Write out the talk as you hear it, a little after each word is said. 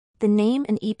The name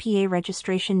and EPA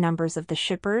registration numbers of the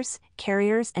shippers,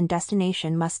 carriers, and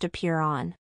destination must appear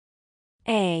on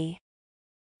A.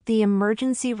 The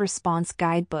Emergency Response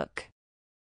Guidebook.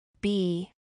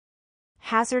 B.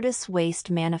 Hazardous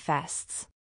Waste Manifests.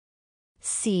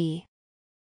 C.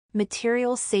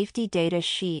 Material Safety Data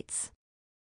Sheets.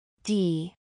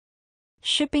 D.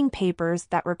 Shipping papers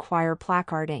that require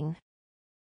placarding.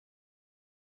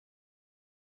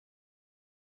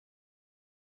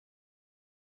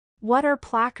 What are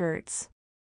placards?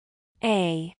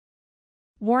 A.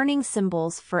 Warning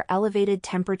symbols for elevated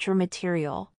temperature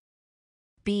material.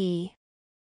 B.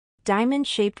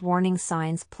 Diamond-shaped warning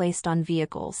signs placed on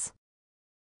vehicles.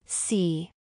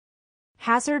 C.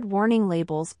 Hazard warning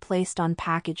labels placed on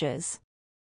packages.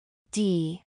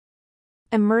 D.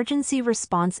 Emergency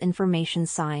response information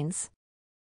signs.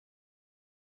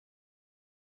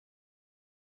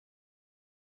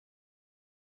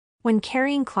 When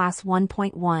carrying Class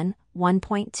 1.1,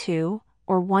 1.2,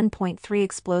 or 1.3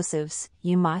 explosives,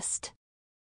 you must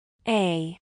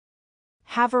A.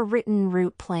 Have a written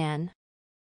route plan.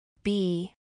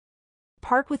 B.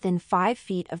 Park within 5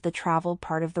 feet of the traveled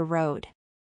part of the road.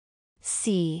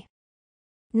 C.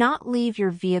 Not leave your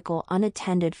vehicle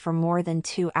unattended for more than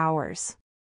 2 hours.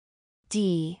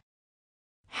 D.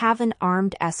 Have an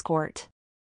armed escort.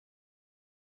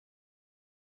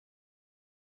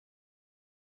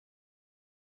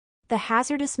 The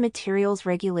hazardous materials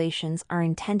regulations are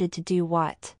intended to do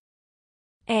what?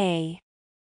 A.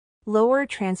 Lower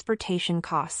transportation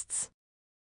costs.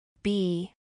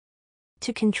 B.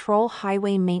 To control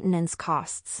highway maintenance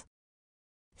costs.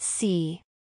 C.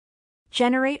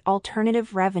 Generate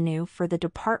alternative revenue for the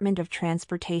Department of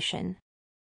Transportation.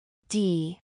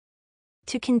 D.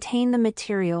 To contain the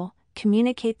material,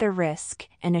 communicate the risk,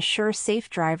 and assure safe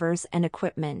drivers and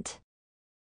equipment.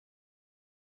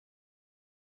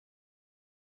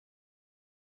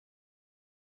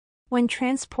 When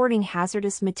transporting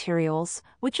hazardous materials,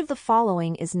 which of the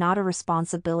following is not a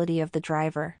responsibility of the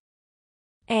driver?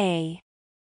 A.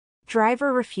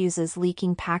 Driver refuses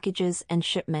leaking packages and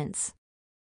shipments.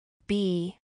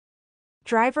 B.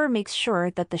 Driver makes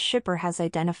sure that the shipper has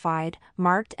identified,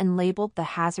 marked, and labeled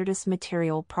the hazardous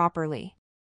material properly.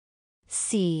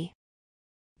 C.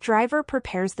 Driver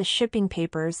prepares the shipping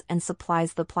papers and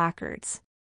supplies the placards.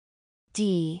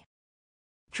 D.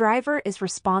 Driver is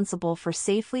responsible for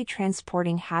safely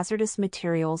transporting hazardous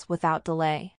materials without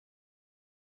delay.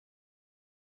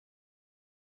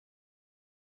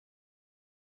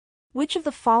 Which of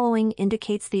the following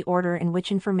indicates the order in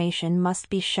which information must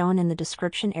be shown in the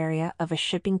description area of a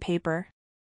shipping paper?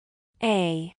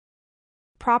 A.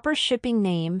 Proper shipping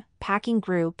name, packing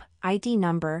group, ID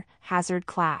number, hazard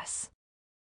class.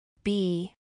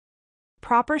 B.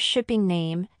 Proper shipping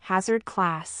name, hazard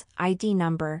class, ID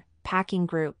number, packing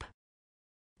group.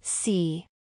 C.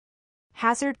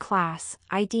 Hazard class,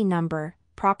 ID number,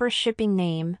 proper shipping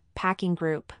name, packing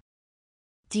group.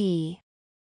 D.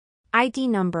 ID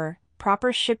number,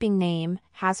 proper shipping name,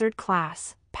 hazard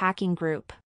class, packing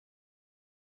group.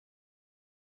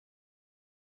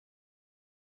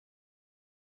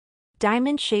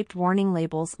 Diamond-shaped warning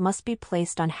labels must be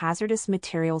placed on hazardous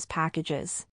materials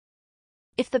packages.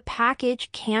 If the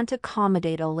package can't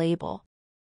accommodate a label,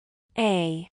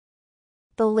 A.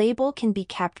 The label can be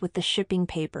kept with the shipping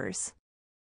papers.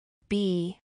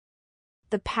 B.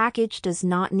 The package does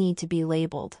not need to be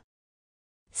labeled.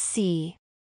 C.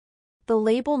 The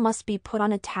label must be put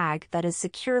on a tag that is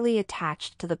securely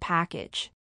attached to the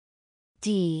package.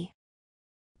 D.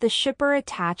 The shipper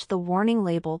attach the warning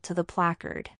label to the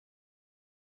placard.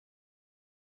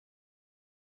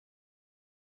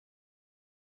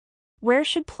 Where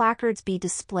should placards be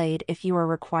displayed if you are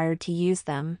required to use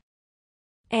them?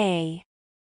 A.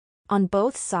 On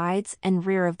both sides and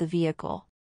rear of the vehicle.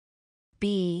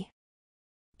 B.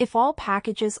 If all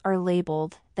packages are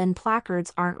labeled, then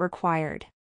placards aren't required.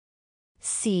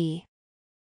 C.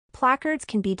 Placards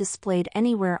can be displayed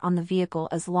anywhere on the vehicle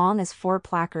as long as 4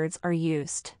 placards are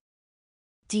used.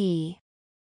 D.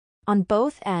 On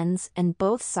both ends and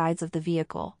both sides of the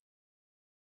vehicle.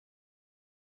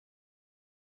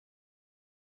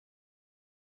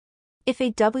 If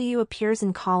a W appears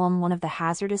in column 1 of the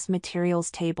hazardous materials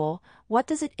table, what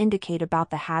does it indicate about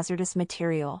the hazardous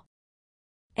material?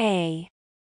 A.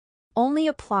 Only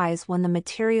applies when the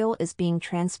material is being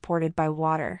transported by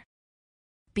water.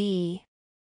 B.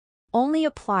 Only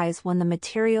applies when the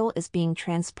material is being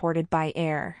transported by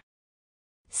air.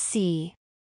 C.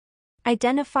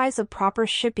 Identifies a proper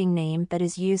shipping name that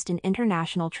is used in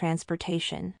international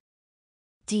transportation.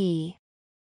 D.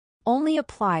 Only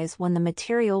applies when the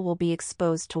material will be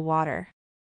exposed to water.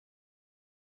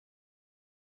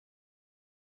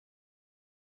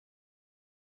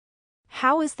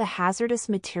 How is the hazardous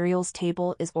materials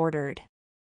table is ordered?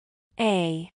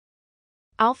 A.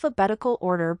 Alphabetical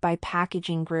order by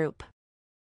packaging group.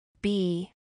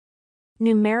 B.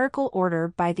 Numerical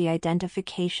order by the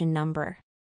identification number.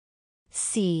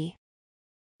 C.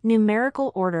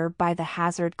 Numerical order by the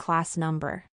hazard class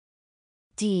number.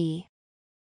 D.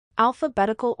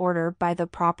 Alphabetical order by the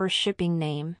proper shipping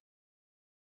name.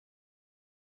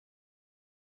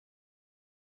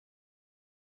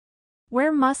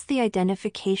 Where must the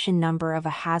identification number of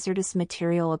a hazardous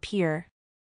material appear?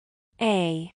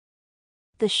 A.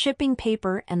 The shipping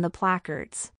paper and the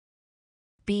placards.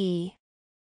 B.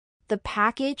 The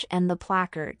package and the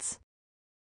placards.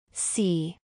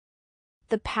 C.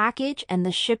 The package and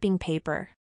the shipping paper.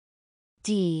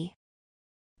 D.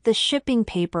 The shipping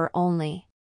paper only.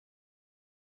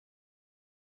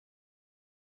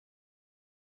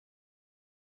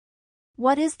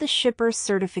 What is the shipper's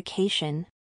certification?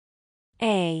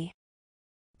 A.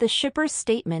 The shipper's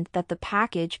statement that the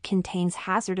package contains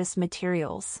hazardous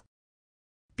materials.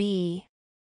 B.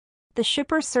 The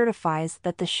shipper certifies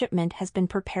that the shipment has been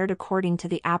prepared according to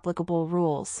the applicable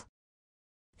rules.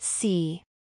 C.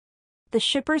 The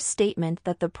shipper's statement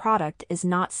that the product is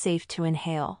not safe to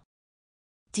inhale.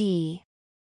 D.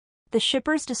 The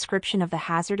shipper's description of the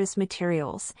hazardous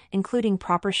materials, including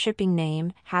proper shipping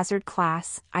name, hazard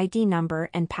class, ID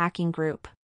number, and packing group.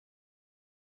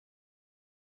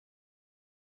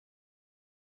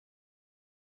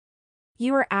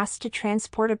 You are asked to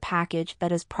transport a package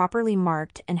that is properly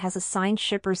marked and has a signed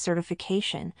shipper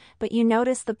certification, but you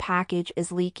notice the package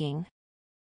is leaking.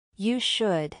 You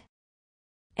should: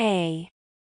 A.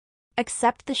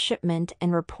 Accept the shipment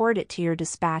and report it to your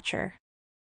dispatcher.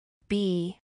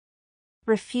 B.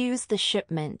 Refuse the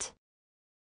shipment.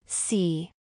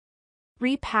 C.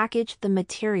 Repackage the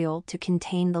material to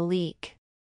contain the leak.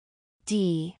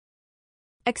 D.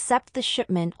 Accept the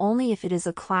shipment only if it is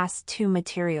a Class 2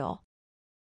 material.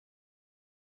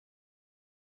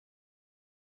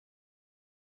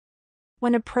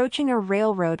 When approaching a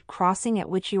railroad crossing at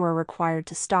which you are required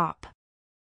to stop,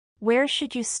 where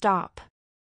should you stop?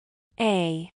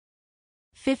 A.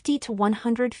 50 to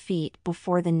 100 feet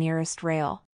before the nearest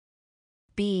rail.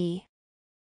 B.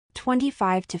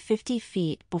 25 to 50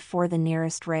 feet before the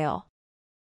nearest rail.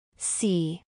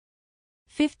 C.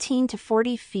 15 to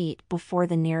 40 feet before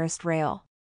the nearest rail.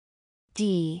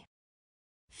 D.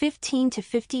 15 to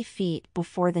 50 feet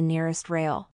before the nearest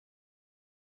rail.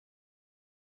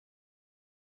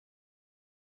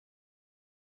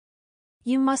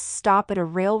 You must stop at a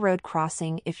railroad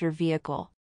crossing if your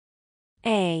vehicle: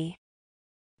 A.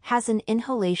 Has an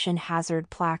inhalation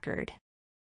hazard placard.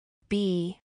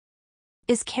 B.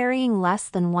 Is carrying less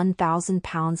than 1,000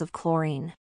 pounds of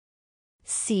chlorine.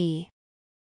 C.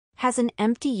 Has an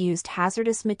empty used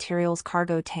hazardous materials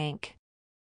cargo tank.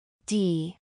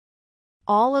 D.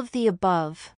 All of the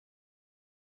above.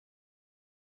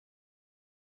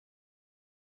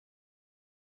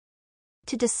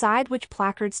 To decide which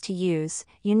placards to use,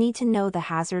 you need to know the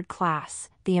hazard class,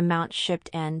 the amount shipped,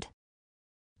 and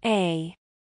A.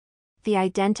 The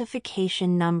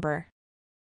identification number.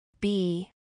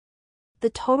 B. The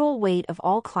total weight of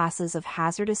all classes of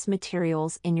hazardous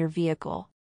materials in your vehicle.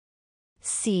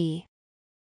 C.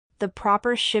 The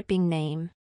proper shipping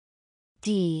name.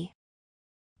 D.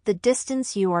 The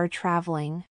distance you are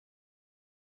traveling.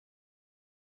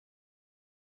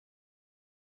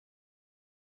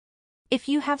 If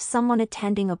you have someone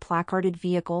attending a placarded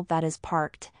vehicle that is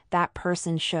parked, that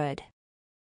person should: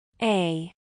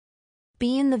 A.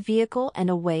 Be in the vehicle and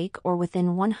awake or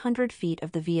within 100 feet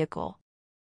of the vehicle.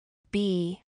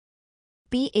 B.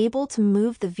 Be able to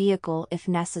move the vehicle if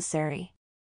necessary.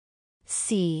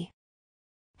 C.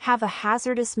 Have a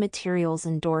hazardous materials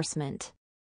endorsement.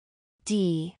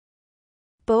 D.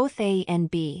 Both A and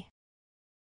B.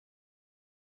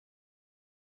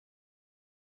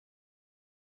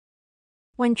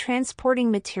 When transporting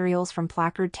materials from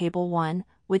Placard Table 1,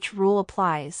 which rule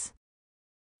applies?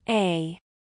 A.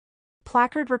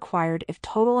 Placard required if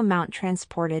total amount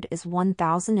transported is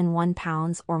 1,001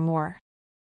 pounds or more.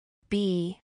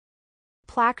 B.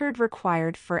 Placard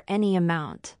required for any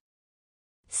amount.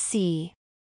 C.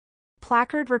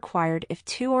 Placard required if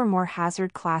 2 or more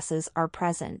hazard classes are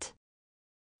present.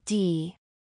 D.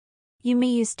 You may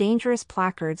use dangerous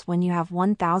placards when you have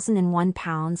 1,001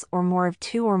 pounds or more of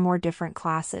 2 or more different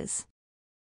classes.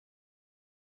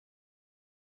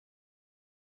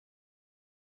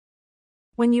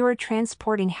 When you are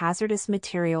transporting hazardous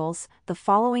materials, the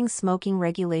following smoking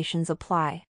regulations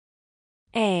apply.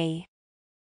 A.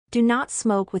 Do not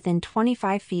smoke within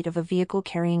 25 feet of a vehicle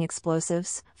carrying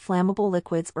explosives, flammable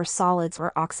liquids or solids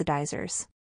or oxidizers.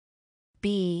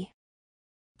 B.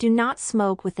 Do not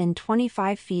smoke within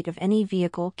 25 feet of any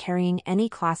vehicle carrying any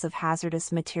class of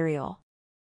hazardous material.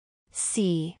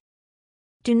 C.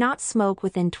 Do not smoke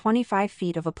within 25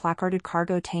 feet of a placarded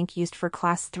cargo tank used for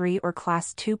Class 3 or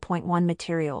Class 2.1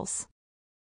 materials.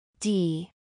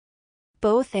 D.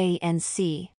 Both A and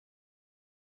C.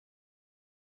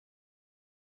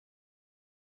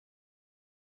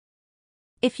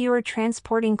 If you are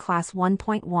transporting Class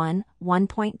 1.1,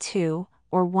 1.2,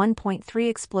 or 1.3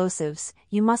 explosives,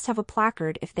 you must have a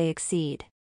placard if they exceed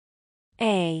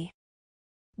A.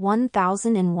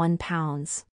 1,001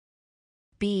 pounds.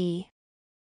 B.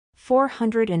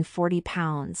 440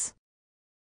 pounds.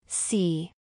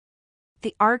 C.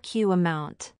 The RQ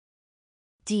amount.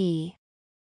 D.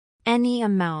 Any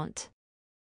amount.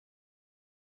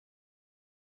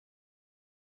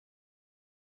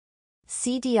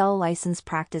 CDL License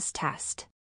Practice Test.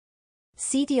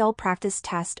 CDL practice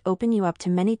test open you up to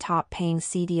many top-paying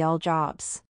CDL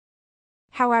jobs.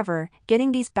 However,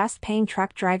 getting these best-paying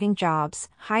truck driving jobs,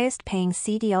 highest-paying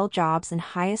CDL jobs and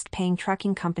highest-paying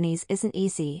trucking companies isn't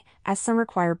easy, as some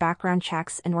require background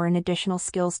checks and/or an additional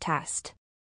skills test.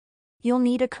 You'll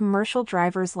need a commercial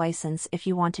driver's license if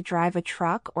you want to drive a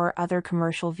truck or other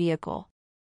commercial vehicle.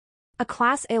 A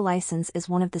Class A license is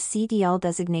one of the CDL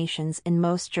designations in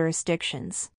most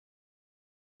jurisdictions.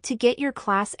 To get your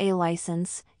Class A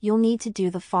license, you'll need to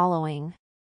do the following.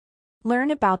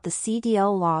 Learn about the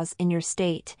CDL laws in your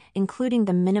state, including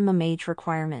the minimum age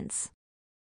requirements.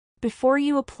 Before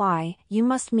you apply, you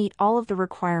must meet all of the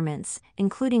requirements,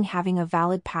 including having a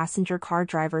valid passenger car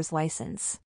driver's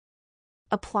license.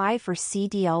 Apply for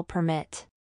CDL permit.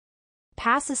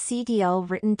 Pass a CDL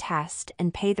written test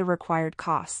and pay the required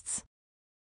costs.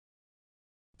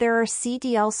 There are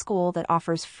CDL school that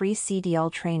offers free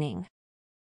CDL training.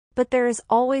 But there is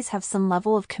always have some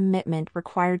level of commitment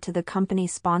required to the company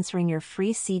sponsoring your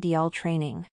free CDL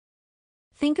training.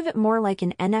 Think of it more like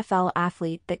an NFL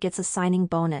athlete that gets a signing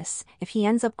bonus. If he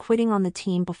ends up quitting on the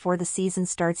team before the season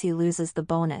starts, he loses the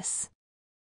bonus.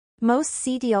 Most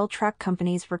CDL truck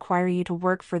companies require you to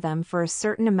work for them for a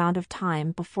certain amount of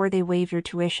time before they waive your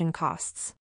tuition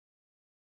costs.